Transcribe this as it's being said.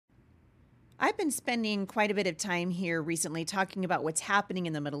I've been spending quite a bit of time here recently talking about what's happening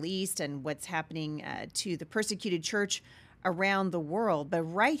in the Middle East and what's happening to the persecuted church around the world. But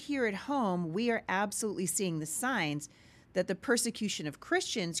right here at home, we are absolutely seeing the signs that the persecution of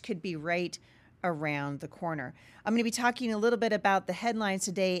Christians could be right around the corner. I'm going to be talking a little bit about the headlines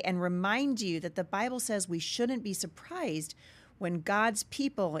today and remind you that the Bible says we shouldn't be surprised when God's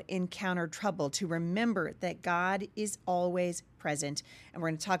people encounter trouble, to remember that God is always present. And we're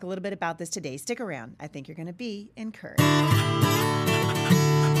going to talk a little bit about this today. Stick around. I think you're going to be encouraged.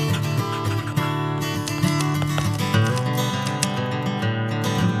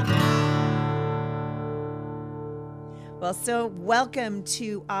 Well, so welcome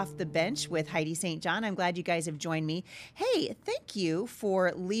to Off the Bench with Heidi St. John. I'm glad you guys have joined me. Hey, thank you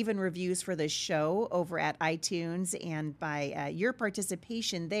for leaving reviews for the show over at iTunes and by your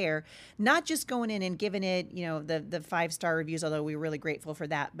participation there. Not just going in and giving it, the 5-star reviews, although we're really grateful for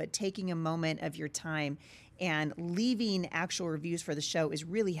that, but taking a moment of your time and leaving actual reviews for the show is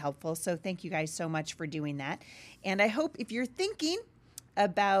really helpful. So thank you guys so much for doing that. And I hope if you're thinking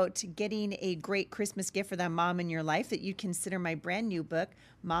about getting a great Christmas gift for that mom in your life, that you consider my brand new book,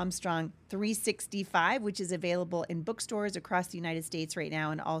 Mom Strong 365, which is available in bookstores across the United States right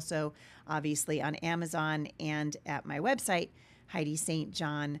now, and also obviously on Amazon and at my website,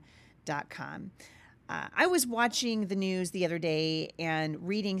 HeidiSt.John.com. I was watching the news the other day and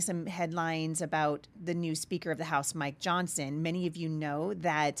reading some headlines about the new Speaker of the House, Mike Johnson. Many of you know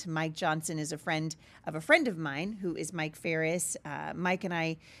that Mike Johnson is a friend of mine, who is Mike Ferris. Mike and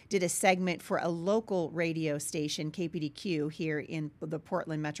I did a segment for a local radio station, KPDQ, here in the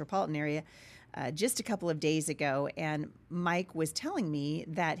Portland metropolitan area, just a couple of days ago, and Mike was telling me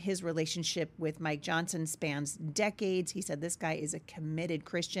that his relationship with Mike Johnson spans decades. He said this guy is a committed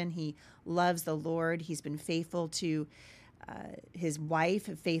Christian. He loves the Lord. He's been faithful to his wife,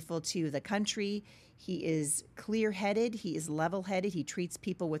 faithful to the country. He is clear-headed. He is level-headed. He treats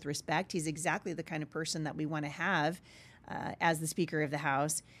people with respect. He's exactly the kind of person that we want to have as the Speaker of the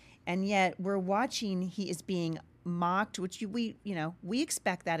House. And yet we're watching he is being mocked, which we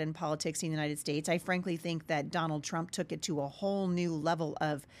expect that in politics in the United States. I frankly think that Donald Trump took it to a whole new level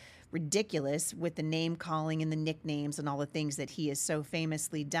of ridiculous with the name calling and the nicknames and all the things that he has so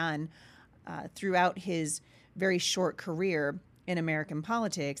famously done throughout his very short career in American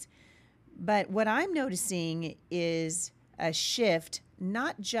politics. But what I'm noticing is a shift,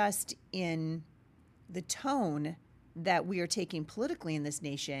 not just in the tone that we are taking politically in this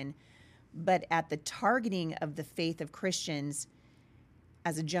nation, but at the targeting of the faith of Christians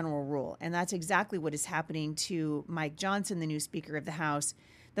as a general rule. And that's exactly what is happening to Mike Johnson, the new Speaker of the House.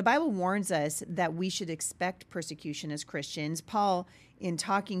 The Bible warns us that we should expect persecution as Christians. Paul, in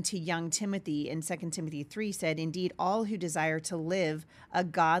talking to young Timothy in 2 Timothy 3, said, "Indeed, all who desire to live a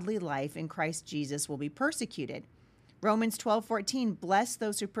godly life in Christ Jesus will be persecuted." Romans 12:14, "Bless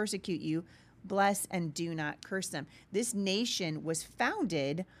those who persecute you, bless and do not curse them." This nation was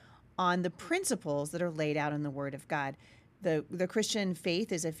founded on the principles that are laid out in the Word of God. The Christian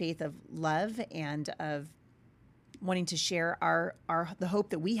faith is a faith of love and of wanting to share the hope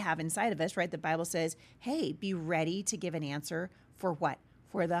that we have inside of us, right? The Bible says, hey, be ready to give an answer for what?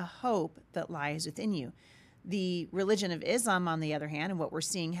 For the hope that lies within you. The religion of Islam, on the other hand, and what we're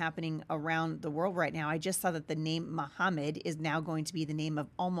seeing happening around the world right now, I just saw that the name Muhammad is now going to be the name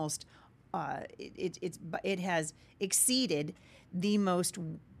of almost, it has exceeded the most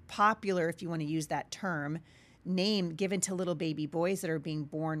popular, if you want to use that term, name given to little baby boys that are being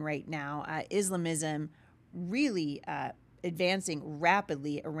born right now. Islamism really advancing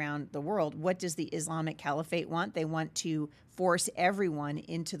rapidly around the world. What does the Islamic Caliphate want? They want to force everyone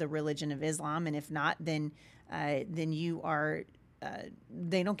into the religion of Islam, and if not, then you are.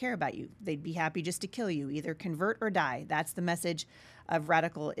 They don't care about you. They'd be happy just to kill you, either convert or die. That's the message of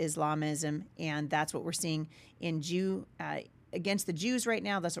radical Islamism, and that's what we're seeing in against the Jews right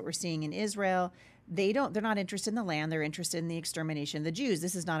now. That's what we're seeing in Israel. They're not interested in the land. They're interested in the extermination of the Jews.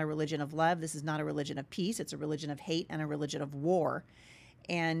 This is not a religion of love. This is not a religion of peace. It's a religion of hate and a religion of war.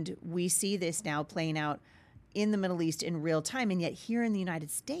 And we see this now playing out in the Middle East in real time. And yet here in the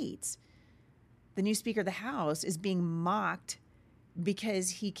United States, the new Speaker of the House is being mocked because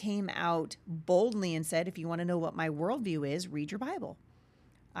he came out boldly and said, if you want to know what my worldview is, read your Bible.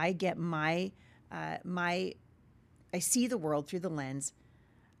 I get I see the world through the lens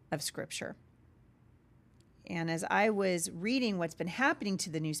of Scripture. And as I was reading what's been happening to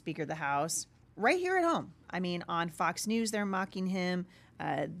the new Speaker of the House right here at home, I mean, on Fox News, they're mocking him.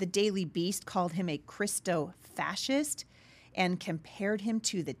 The Daily Beast called him a Christo-fascist and compared him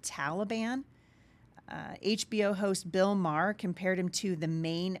to the Taliban. HBO host Bill Maher compared him to the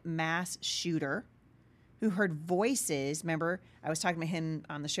Maine mass shooter who heard voices. Remember, I was talking to him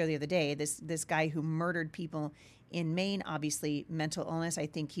on the show the other day, this guy who murdered people in Maine, obviously mental illness. I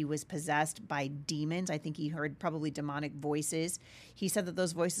think he was possessed by demons. I think he heard probably demonic voices. He said that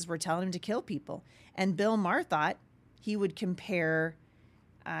those voices were telling him to kill people. And Bill Maher thought he would compare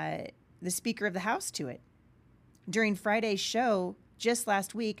the Speaker of the House to it. During Friday's show just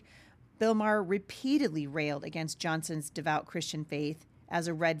last week, Bill Maher repeatedly railed against Johnson's devout Christian faith as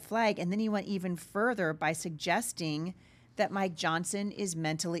a red flag, and then he went even further by suggesting that Mike Johnson is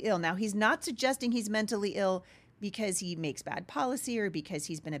mentally ill. Now, he's not suggesting he's mentally ill because he makes bad policy or because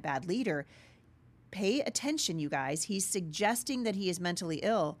he's been a bad leader. Pay attention, you guys. He's suggesting that he is mentally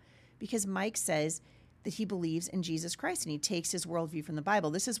ill because Mike says that he believes in Jesus Christ and he takes his worldview from the Bible.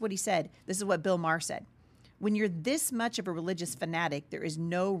 This is what he said. This is what Bill Maher said. When you're this much of a religious fanatic, there is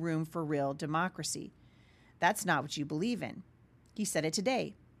no room for real democracy. That's not what you believe in. He said it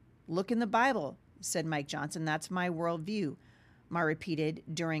today. Look in the Bible, said Mike Johnson. That's my worldview, Maher repeated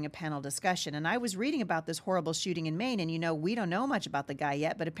during a panel discussion. And I was reading about this horrible shooting in Maine, and we don't know much about the guy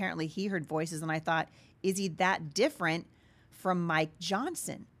yet, but apparently he heard voices, and I thought, is he that different from Mike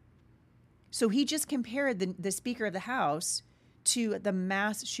Johnson? So he just compared the Speaker of the House to the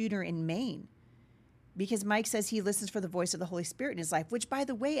mass shooter in Maine, because Mike says he listens for the voice of the Holy Spirit in his life, which, by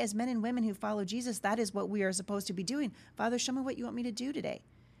the way, as men and women who follow Jesus, that is what we are supposed to be doing. Father, show me what you want me to do today.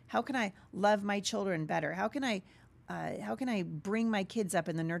 How can I love my children better? How can I bring my kids up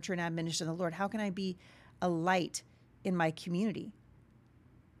in the nurture and admonition of the Lord? How can I be a light in my community?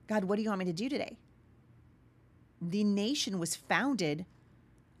 God, what do you want me to do today? The nation was founded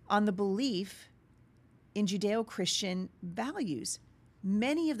on the belief in Judeo-Christian values.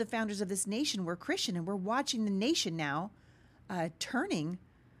 Many of the founders of this nation were Christian, and we're watching the nation now turning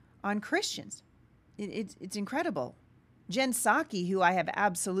on Christians. It's incredible. Jen Psaki, who I have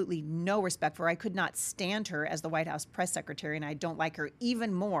absolutely no respect for, I could not stand her as the White House press secretary, and I don't like her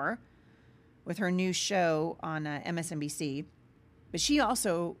even more with her new show on MSNBC. But she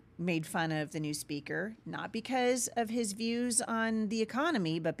also made fun of the new speaker, not because of his views on the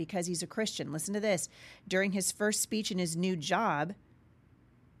economy, but because he's a Christian. Listen to this. During his first speech in his new job,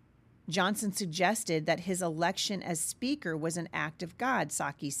 Johnson suggested that his election as speaker was an act of God,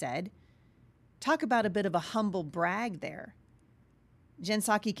 Psaki said. Talk about a bit of a humble brag there. Jen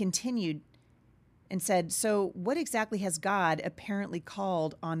Psaki continued and said, so what exactly has God apparently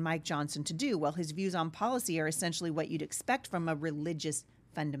called on Mike Johnson to do? Well, his views on policy are essentially what you'd expect from a religious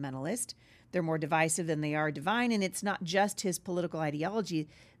fundamentalist. They're more divisive than they are divine, and it's not just his political ideology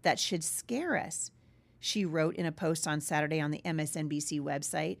that should scare us, she wrote in a post on Saturday on the MSNBC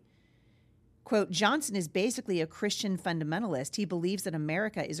website. Quote, Johnson is basically a Christian fundamentalist. He believes that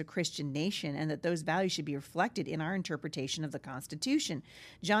America is a Christian nation and that those values should be reflected in our interpretation of the Constitution.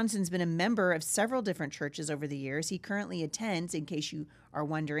 Johnson's been a member of several different churches over the years. He currently attends, in case you are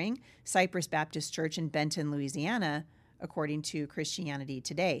wondering, Cypress Baptist Church in Benton, Louisiana, according to Christianity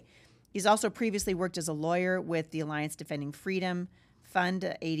Today. He's also previously worked as a lawyer with the Alliance Defending Freedom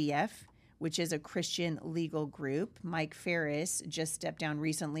Fund, ADF, which is a Christian legal group. Mike Farris just stepped down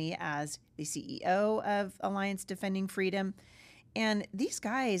recently as the CEO of Alliance Defending Freedom. And these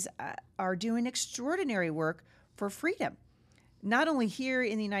guys are doing extraordinary work for freedom, not only here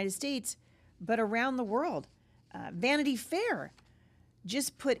in the United States, but around the world. Vanity Fair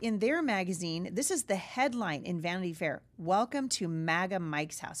just put in their magazine, this is the headline in Vanity Fair, Welcome to MAGA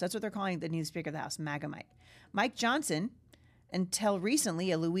Mike's house. That's what they're calling the new Speaker of the House, MAGA Mike. Mike Johnson, until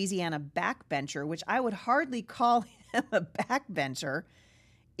recently a Louisiana backbencher, which I would hardly call him a backbencher,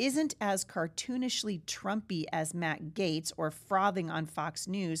 isn't as cartoonishly Trumpy as Matt Gaetz or frothing on Fox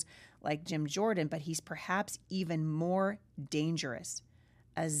News like Jim Jordan, but he's perhaps even more dangerous,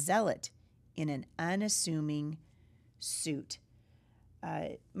 a zealot in an unassuming suit.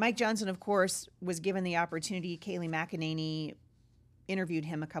 Mike Johnson, of course, was given the opportunity. Kayleigh McEnany interviewed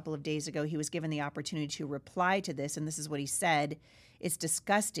him a couple of days ago. He was given the opportunity to reply to this, and this is what he said. It's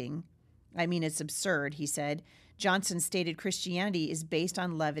disgusting. I mean, it's absurd, he said. Johnson stated Christianity is based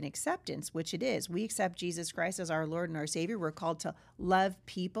on love and acceptance, which it is. We accept Jesus Christ as our Lord and our Savior. We're called to love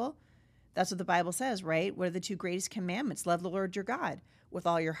people. That's what the Bible says, right? What are the two greatest commandments? Love the Lord your God with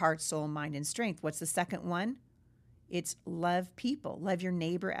all your heart, soul, mind, and strength. What's the second one? It's love people. Love your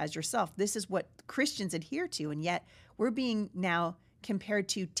neighbor as yourself. This is what Christians adhere to, and yet we're being now compared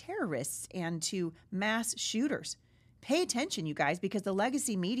to terrorists and to mass shooters. Pay attention, you guys, because the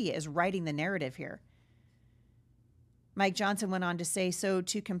legacy media is writing the narrative here. Mike Johnson went on to say, so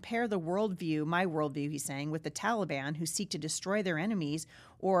to compare the worldview, my worldview, he's saying, with the Taliban who seek to destroy their enemies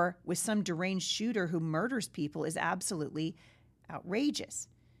or with some deranged shooter who murders people is absolutely outrageous.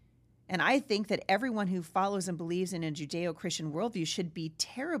 And I think that everyone who follows and believes in a Judeo-Christian worldview should be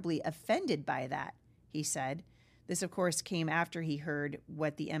terribly offended by that, he said. This, of course, came after he heard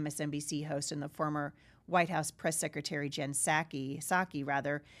what the MSNBC host and the former White House press secretary Jen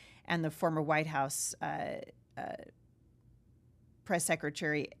Psaki, and the former White House press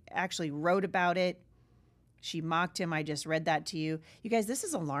secretary actually wrote about it. She mocked him. I just read that to you. You guys, this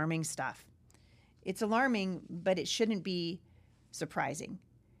is alarming stuff. It's alarming, but it shouldn't be surprising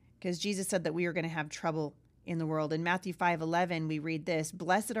because Jesus said that we are going to have trouble in the world. In Matthew 5:11, we read this,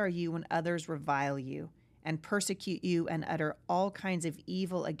 "Blessed are you when others revile you and persecute you and utter all kinds of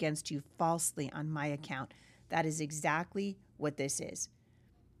evil against you falsely on my account." That is exactly what this is.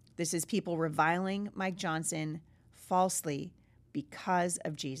 This is people reviling Mike Johnson falsely because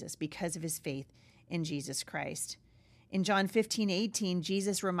of Jesus, because of his faith in Jesus Christ. In John 15:18,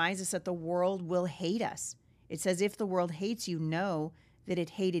 Jesus reminds us that the world will hate us. It says, if the world hates you, know that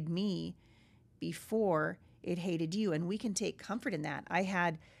it hated me before it hated you. And we can take comfort in that. I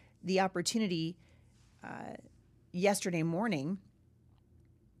had the opportunity yesterday morning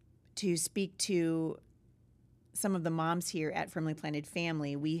to speak to some of the moms here at Firmly Planted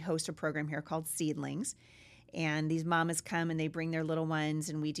Family. We host a program here called Seedlings. And these mamas come and they bring their little ones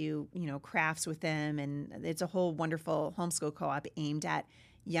and we do, crafts with them. And it's a whole wonderful homeschool co-op aimed at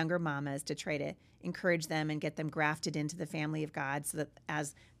younger mamas to try to encourage them and get them grafted into the family of God so that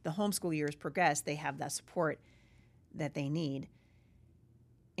as the homeschool years progress, they have that support that they need.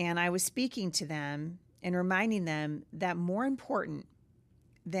 And I was speaking to them and reminding them that more important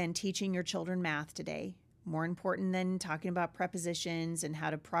than teaching your children math today, more important than talking about prepositions and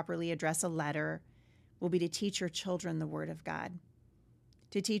how to properly address a letter, will be to teach your children the Word of God,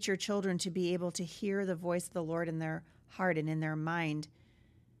 to teach your children to be able to hear the voice of the Lord in their heart and in their mind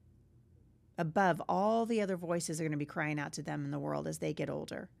above all the other voices that are going to be crying out to them in the world as they get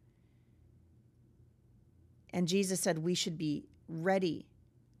older. And Jesus said we should be ready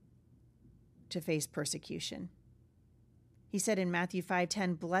to face persecution. He said in Matthew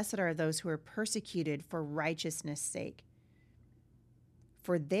 5:10, "Blessed are those who are persecuted for righteousness' sake,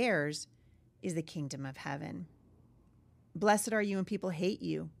 for theirs is the kingdom of heaven. Blessed are you when people hate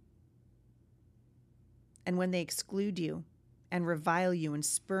you, and when they exclude you and revile you and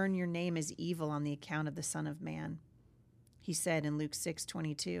spurn your name as evil on the account of the Son of Man," he said in Luke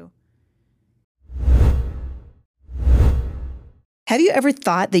 6:22. Have you ever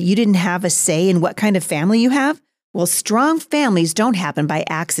thought that you didn't have a say in what kind of family you have? Well, strong families don't happen by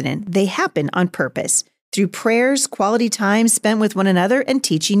accident. They happen on purpose, through prayers, quality time spent with one another, and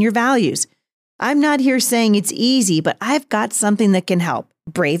teaching your values. I'm not here saying it's easy, but I've got something that can help.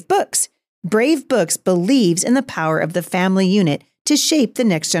 Brave Books. Brave Books believes in the power of the family unit to shape the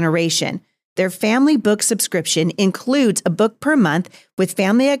next generation. Their family book subscription includes a book per month with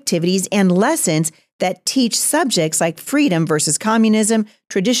family activities and lessons that teach subjects like freedom versus communism,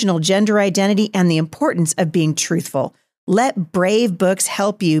 traditional gender identity, and the importance of being truthful. Let Brave Books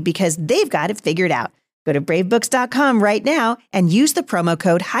help you because they've got it figured out. Go to bravebooks.com right now and use the promo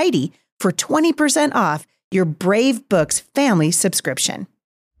code Heidi for 20% off your Brave Books family subscription.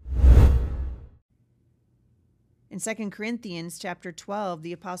 In 2 Corinthians chapter 12,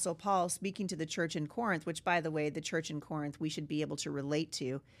 the Apostle Paul, speaking to the church in Corinth, which, by the way, the church in Corinth we should be able to relate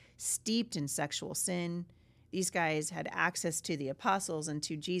to, steeped in sexual sin. These guys had access to the apostles and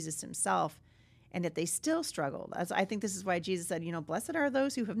to Jesus himself, and yet they still struggled. I think this is why Jesus said, blessed are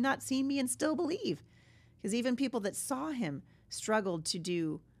those who have not seen me and still believe. Because even people that saw him struggled to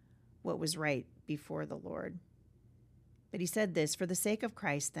do what was right before the Lord. But he said this, "For the sake of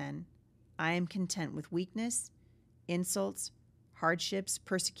Christ, then, I am content with weakness, insults, hardships,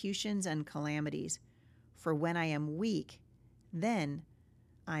 persecutions, and calamities. For when I am weak, then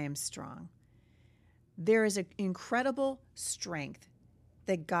I am strong." There is an incredible strength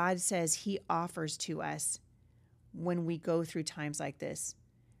that God says he offers to us when we go through times like this.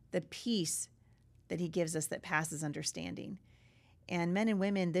 The peace that he gives us that passes understanding. And men and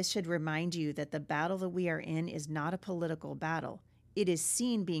women, this should remind you that the battle that we are in is not a political battle. It is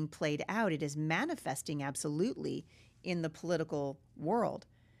seen being played out. It is manifesting absolutely in the political world.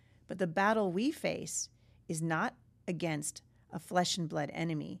 But the battle we face is not against a flesh and blood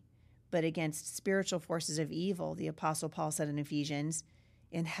enemy, but against spiritual forces of evil, the Apostle Paul said in Ephesians,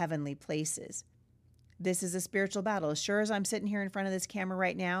 in heavenly places. This is a spiritual battle. As sure as I'm sitting here in front of this camera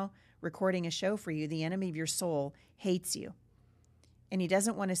right now, recording a show for you, the enemy of your soul hates you. And he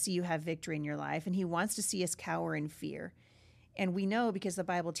doesn't want to see you have victory in your life. And he wants to see us cower in fear. And we know, because the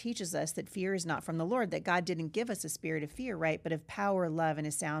Bible teaches us, that fear is not from the Lord, that God didn't give us a spirit of fear, right? But of power, love, and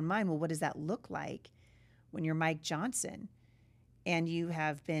a sound mind. Well, what does that look like when you're Mike Johnson and you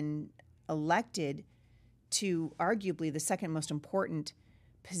have been elected to arguably the second most important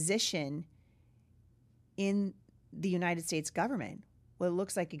position in the United States government? Well, it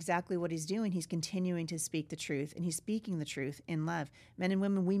looks like exactly what he's doing. He's continuing to speak the truth, and he's speaking the truth in love. Men and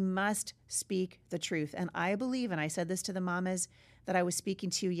women, we must speak the truth. And I believe, and I said this to the mamas that I was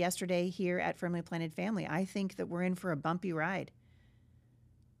speaking to yesterday here at Firmly Planted Family, I think that we're in for a bumpy ride.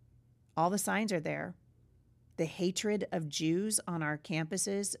 All the signs are there. The hatred of Jews on our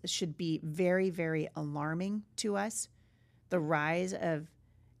campuses should be very, very alarming to us. The rise of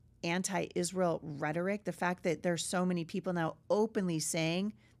anti-Israel rhetoric, the fact that there's so many people now openly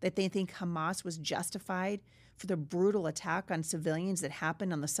saying that they think Hamas was justified for the brutal attack on civilians that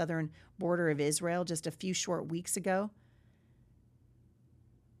happened on the southern border of Israel just a few short weeks ago.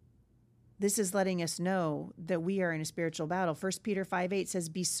 This is letting us know that we are in a spiritual battle. 1 Peter 5:8 says,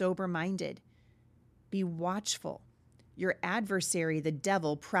 be sober-minded, be watchful. Your adversary, the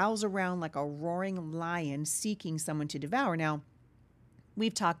devil, prowls around like a roaring lion seeking someone to devour. Now,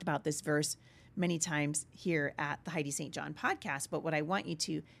 we've talked about this verse many times here at the Heidi St. John podcast, but what I want you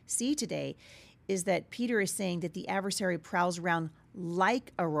to see today is that Peter is saying that the adversary prowls around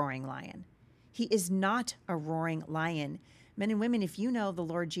like a roaring lion. He is not a roaring lion. Men and women, if you know the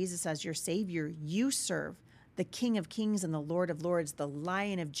Lord Jesus as your Savior, you serve the King of Kings and the Lord of Lords, the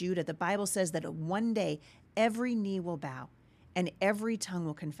Lion of Judah. The Bible says that one day every knee will bow and every tongue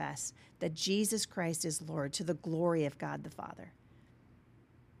will confess that Jesus Christ is Lord, to the glory of God the Father.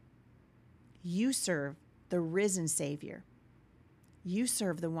 You serve the risen Savior. You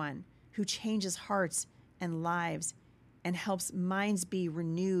serve the one who changes hearts and lives and helps minds be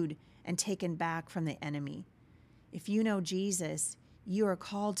renewed and taken back from the enemy. If you know Jesus, you are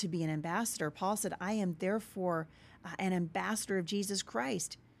called to be an ambassador. Paul said, I am therefore an ambassador of Jesus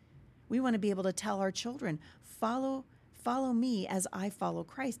Christ. We want to be able to tell our children, follow me as I follow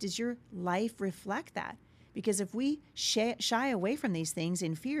Christ. Does your life reflect that? Because if we shy away from these things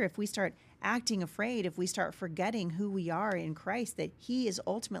in fear, if we start acting afraid, if we start forgetting who we are in Christ, that he is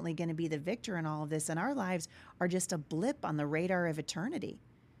ultimately going to be the victor in all of this, and our lives are just a blip on the radar of eternity.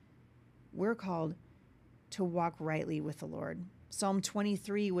 We're called to walk rightly with the Lord. Psalm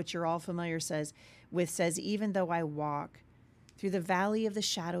 23, which you're all familiar says, even though I walk through the valley of the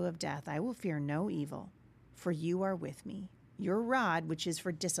shadow of death, I will fear no evil, for you are with me. Your rod, which is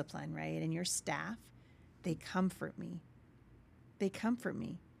for discipline, right, and your staff, they comfort me. They comfort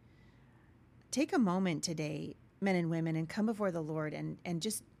me. Take a moment today, men and women, and come before the Lord and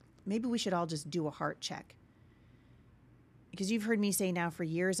just, maybe we should all just do a heart check. Because you've heard me say now for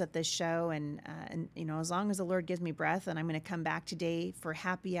years at this show, and you know, as long as the Lord gives me breath, and I'm going to come back today for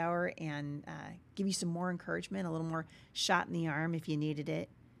happy hour and give you some more encouragement, a little more shot in the arm if you needed it.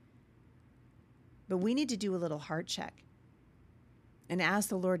 But we need to do a little heart check and ask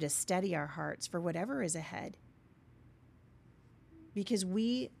the Lord to steady our hearts for whatever is ahead. Because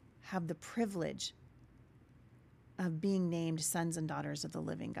we have the privilege of being named sons and daughters of the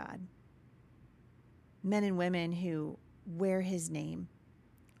living God. Men and women who wear his name.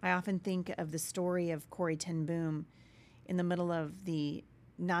 I often think of the story of Corrie ten Boom in the middle of the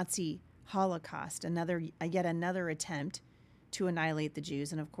Nazi Holocaust, yet another attempt to annihilate the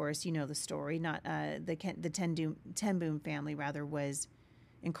Jews. And of course, you know the story. The ten Boom family was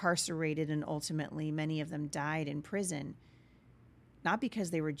incarcerated, and ultimately many of them died in prison, not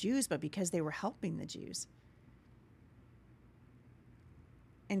because they were Jews, but because they were helping the Jews.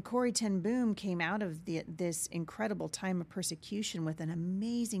 And Corrie ten Boom came out of this incredible time of persecution with an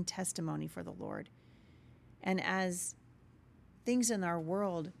amazing testimony for the Lord. And as things in our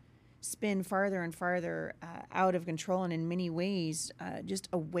world spin farther and farther out of control, and in many ways just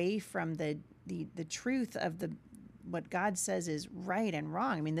away from the truth of what God says is right and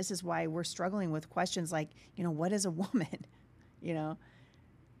wrong. I mean, this is why we're struggling with questions like, what is a woman?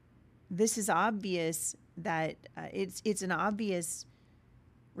 This is obvious that it's an obvious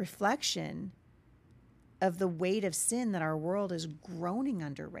reflection of the weight of sin that our world is groaning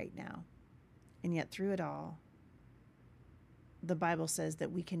under right now. And yet through it all, the Bible says that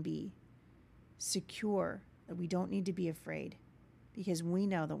we can be secure, that we don't need to be afraid, because we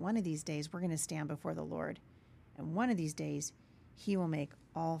know that one of these days we're going to stand before the Lord, and one of these days he will make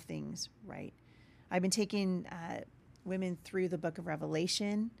all things right. I've been taking women through the book of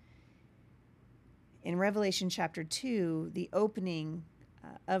Revelation. In Revelation chapter 2, the opening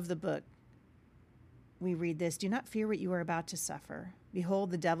of the book, we read this: "Do not fear what you are about to suffer.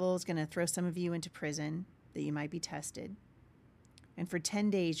 Behold, the devil is going to throw some of you into prison that you might be tested. And for 10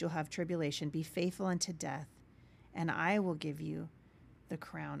 days you'll have tribulation. Be faithful unto death, and I will give you the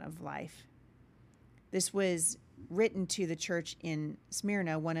crown of life. This was written to the church in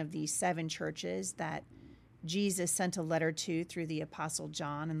Smyrna, one of the 7 churches that Jesus sent a letter to through the Apostle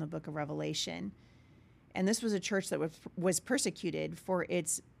John in the book of Revelation. And this was a church that was persecuted for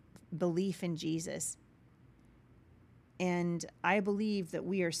its belief in Jesus. And I believe that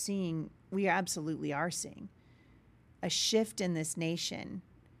we absolutely are seeing a shift in this nation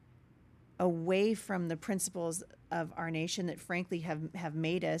away from the principles of our nation that frankly have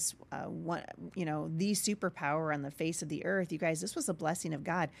made us the superpower on the face of the earth. You guys, this was a blessing of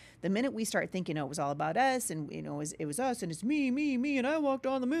God. The minute we start thinking, it was all about us, and it was us, and it's me, and I walked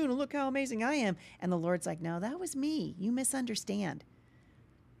on the moon, and look how amazing I am. And the Lord's like, no, that was me. You misunderstand.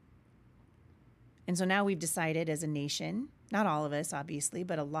 And so now we've decided as a nation, not all of us, obviously,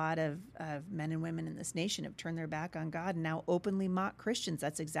 but a lot of men and women in this nation have turned their back on God and now openly mock Christians.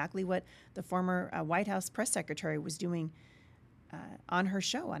 That's exactly what the former White House press secretary was doing on her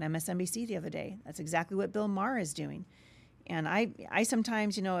show on MSNBC the other day. That's exactly what Bill Maher is doing. And I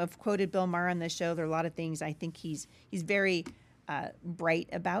sometimes, have quoted Bill Maher on this show. There are a lot of things I think he's very bright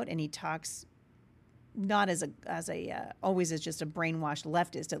about, and he talks not as always as just a brainwashed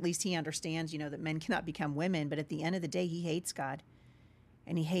leftist. At least he understands, that men cannot become women. But at the end of the day, he hates God,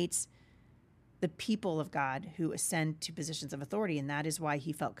 and he hates the people of God who ascend to positions of authority. And that is why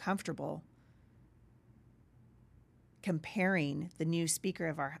he felt comfortable comparing the new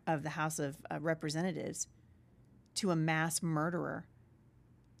Speaker of the House of Representatives to a mass murderer,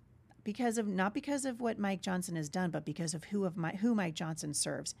 not because of what Mike Johnson has done, but because of who Mike Johnson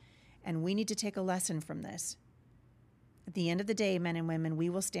serves. And we need to take a lesson from this. At the end of the day, men and women,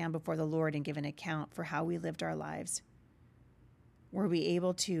 we will stand before the Lord and give an account for how we lived our lives. Were we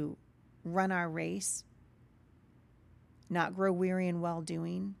able to run our race, not grow weary in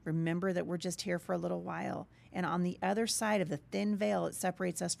well-doing, remember that we're just here for a little while, and on the other side of the thin veil that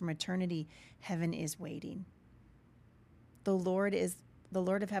separates us from eternity, heaven is waiting. The Lord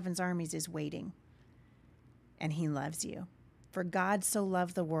of heaven's armies is waiting, and he loves you. For God so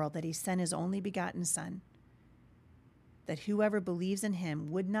loved the world that he sent his only begotten Son, that whoever believes in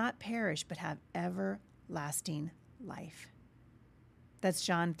him would not perish but have everlasting life. That's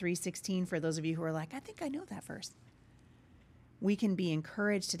John 3:16 for those of you who are like, I think I know that verse. We can be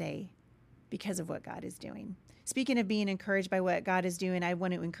encouraged today because of what God is doing. Speaking of being encouraged by what God is doing, I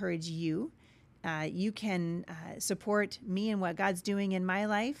want to encourage you. You can support me and what God's doing in my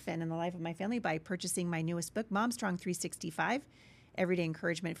life and in the life of my family by purchasing my newest book, Mom Strong 365, Everyday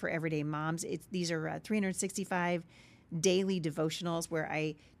Encouragement for Everyday Moms. These are 365 daily devotionals where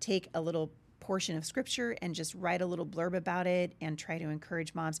I take a little portion of scripture and just write a little blurb about it and try to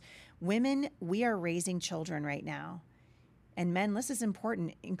encourage moms. Women, we are raising children right now. And men, this is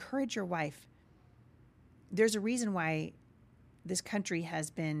important. Encourage your wife. There's a reason why this country has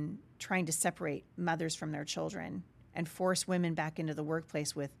been trying to separate mothers from their children and force women back into the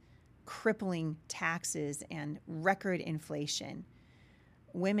workplace with crippling taxes and record inflation.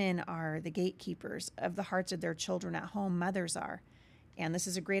 Women are the gatekeepers of the hearts of their children at home. Mothers are. And this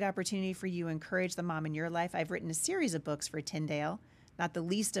is a great opportunity for you to encourage the mom in your life. I've written a series of books for Tyndale, not the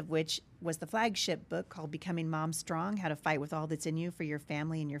least of which was the flagship book called Becoming Mom Strong, How to Fight with All That's in You for Your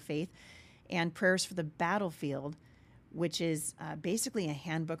Family and Your Faith, and Prayers for the Battlefield, which is basically a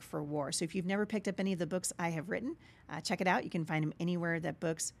handbook for war. So if you've never picked up any of the books I have written, check it out. You can find them anywhere that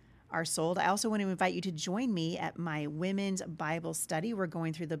books are sold. I also want to invite you to join me at my women's Bible study. We're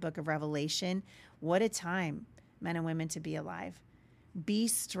going through the book of Revelation. What a time, men and women, to be alive. Be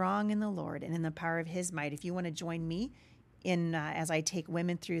strong in the Lord and in the power of his might. If you want to join me in as I take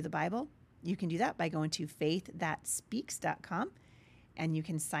women through the Bible, you can do that by going to faiththatspeaks.com, and you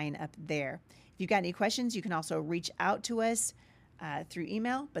can sign up there. If you've got any questions, you can also reach out to us through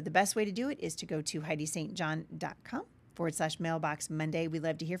email, but the best way to do it is to go to HeidiSt.John.com/Mailbox Monday. We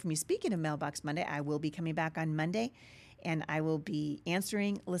love to hear from you. Speaking of Mailbox Monday, I will be coming back on Monday, and I will be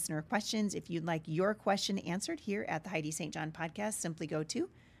answering listener questions. If you'd like your question answered here at the Heidi St. John podcast, simply go to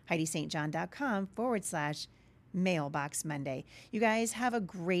HeidiSt.John.com/Mailbox Monday. You guys have a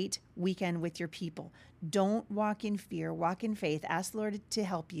great weekend with your people. Don't walk in fear, walk in faith. Ask the Lord to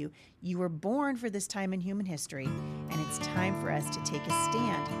help you. You were born for this time in human history, and it's time for us to take a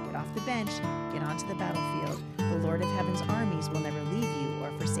stand. Get off the bench, get onto the battlefield. The Lord of Heaven's armies will never leave you or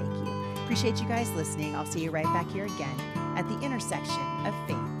forsake you. Appreciate you guys listening. I'll see you right back here again at the intersection of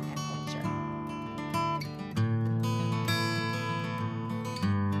faith